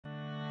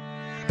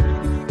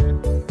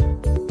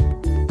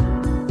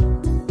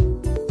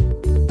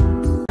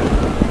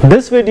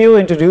This video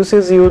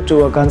introduces you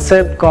to a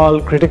concept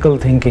called critical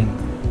thinking.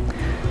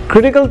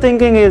 Critical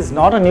thinking is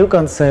not a new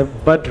concept,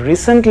 but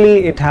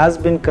recently it has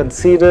been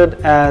considered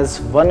as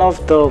one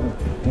of the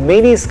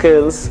many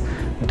skills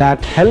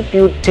that help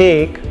you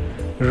take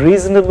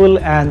reasonable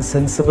and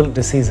sensible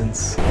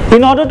decisions.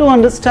 In order to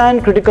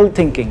understand critical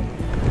thinking,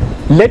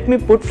 let me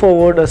put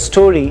forward a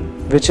story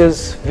which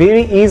is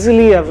very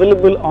easily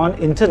available on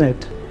internet.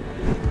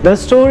 The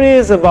story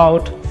is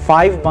about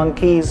 5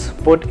 monkeys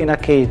put in a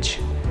cage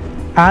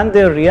and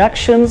their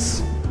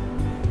reactions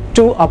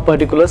to a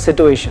particular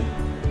situation.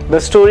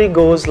 The story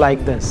goes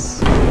like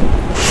this.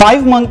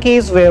 5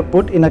 monkeys were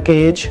put in a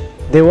cage.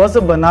 There was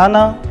a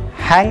banana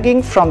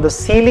hanging from the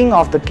ceiling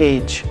of the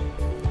cage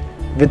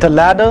with a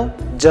ladder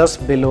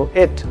just below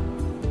it.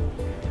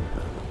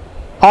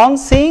 On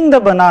seeing the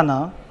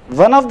banana,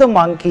 one of the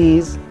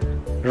monkeys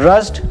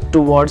rushed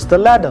towards the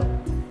ladder.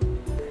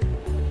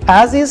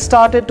 As he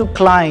started to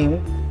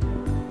climb,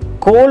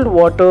 cold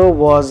water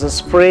was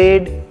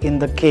sprayed in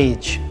the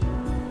cage.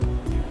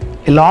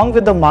 Along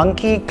with the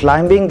monkey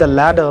climbing the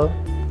ladder,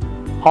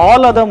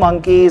 all other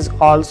monkeys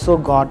also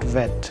got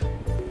wet.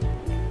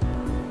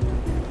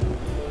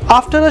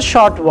 After a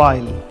short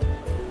while,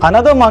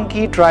 another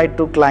monkey tried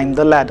to climb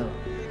the ladder,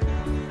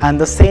 and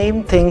the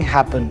same thing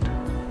happened.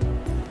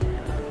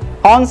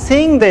 On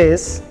seeing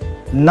this,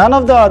 none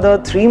of the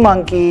other 3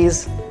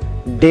 monkeys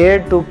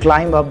dared to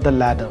climb up the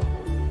ladder.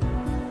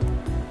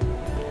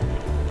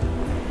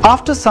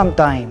 After some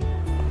time,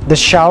 the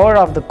shower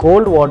of the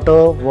cold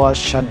water was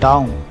shut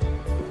down,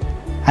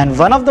 and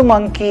one of the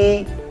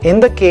monkeys in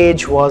the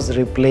cage was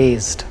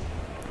replaced.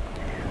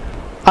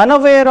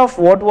 Unaware of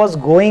what was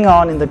going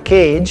on in the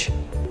cage,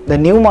 the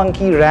new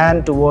monkey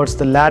ran towards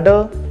the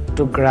ladder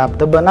to grab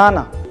the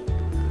banana.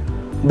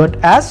 But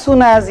as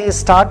soon as he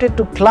started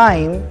to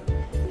climb,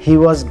 he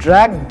was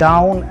dragged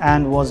down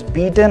and was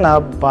beaten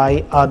up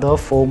by other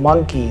 4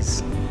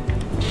 monkeys.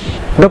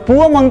 The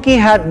poor monkey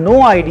had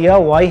no idea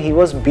why he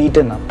was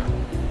beaten up.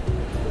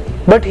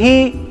 But he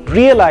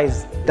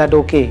realized that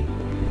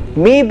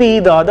maybe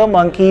the other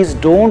monkeys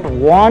don't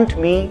want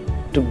me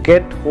to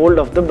get hold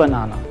of the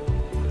banana.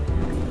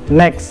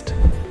 Next,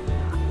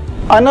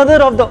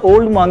 another of the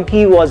old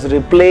monkey was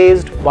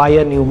replaced by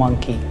a new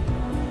monkey.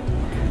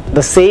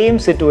 The same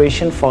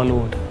situation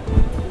followed.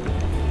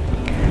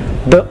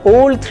 The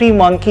old 3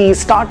 monkeys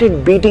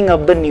started beating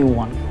up the new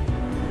one.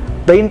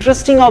 The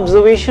interesting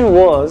observation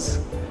was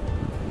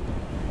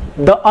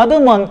the other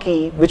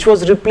monkey, which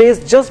was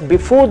replaced just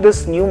before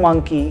this new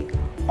monkey,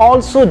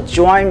 also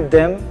joined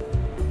them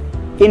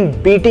in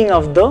beating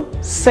of the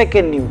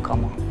second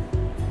newcomer.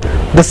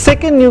 The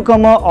second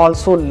newcomer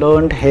also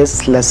learned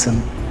his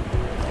lesson.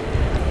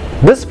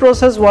 This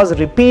process was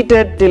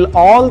repeated till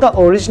all the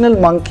original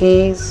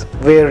monkeys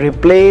were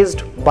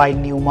replaced by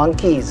new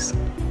monkeys.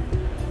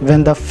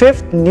 When the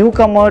 5th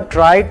newcomer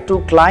tried to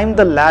climb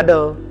the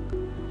ladder,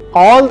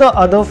 all the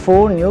other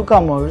 4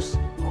 newcomers,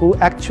 who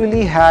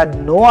actually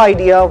had no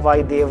idea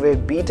why they were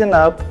beaten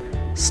up,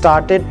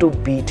 started to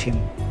beat him.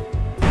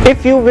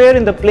 If you were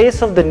in the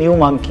place of the new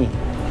monkey,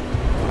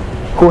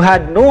 who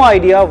had no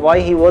idea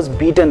why he was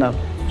beaten up,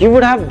 you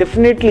would have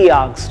definitely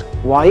asked,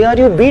 "Why are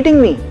you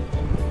beating me?"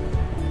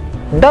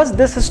 Does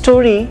this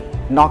story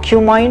knock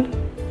your mind?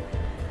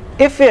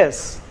 If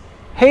yes,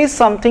 here is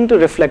something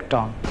to reflect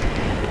on.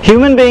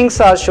 Human beings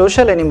are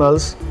social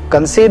animals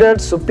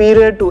considered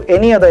superior to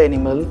any other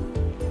animal.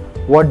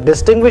 What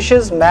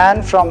distinguishes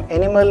man from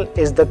animal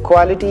is the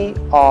quality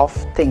of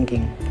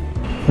thinking.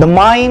 The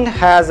mind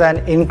has an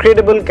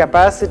incredible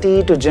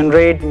capacity to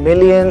generate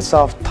millions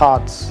of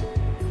thoughts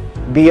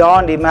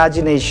beyond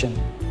imagination.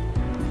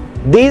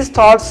 These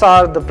thoughts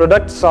are the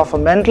products of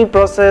a mental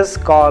process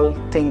called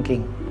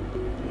thinking.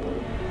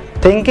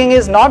 Thinking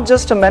is not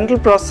just a mental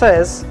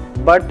process,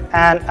 but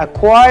an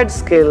acquired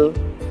skill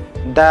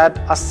that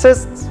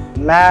assists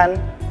man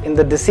in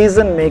the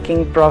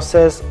decision-making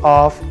process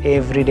of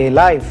everyday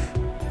life.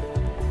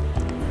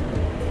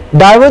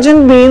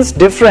 Divergent means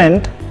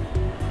different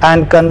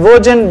and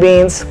convergent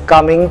means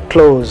coming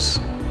close.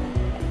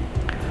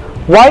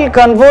 While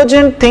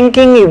convergent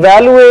thinking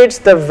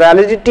evaluates the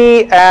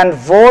validity and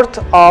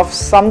worth of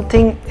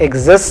something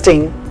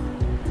existing,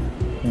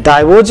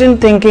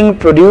 divergent thinking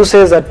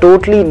produces a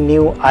totally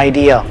new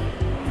idea.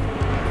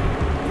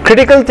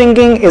 Critical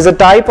thinking is a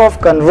type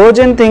of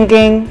convergent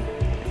thinking,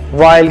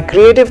 while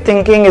creative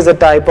thinking is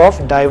a type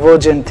of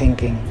divergent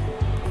thinking.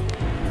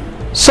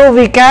 So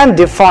we can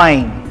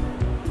define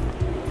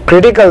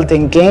critical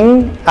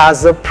thinking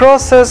as a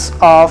process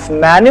of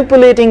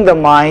manipulating the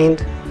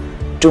mind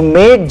to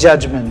make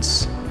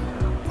judgments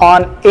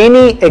on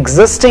any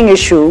existing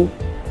issue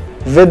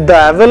with the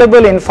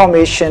available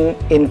information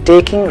in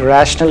taking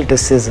rational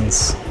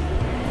decisions.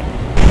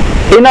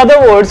 In other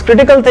words,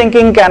 critical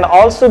thinking can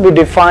also be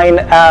defined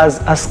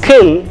as a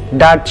skill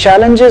that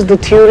challenges the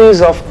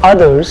theories of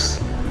others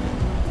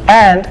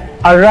and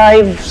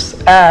arrives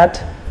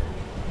at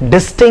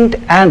distinct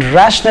and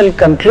rational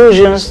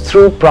conclusions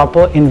through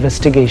proper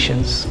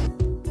investigations.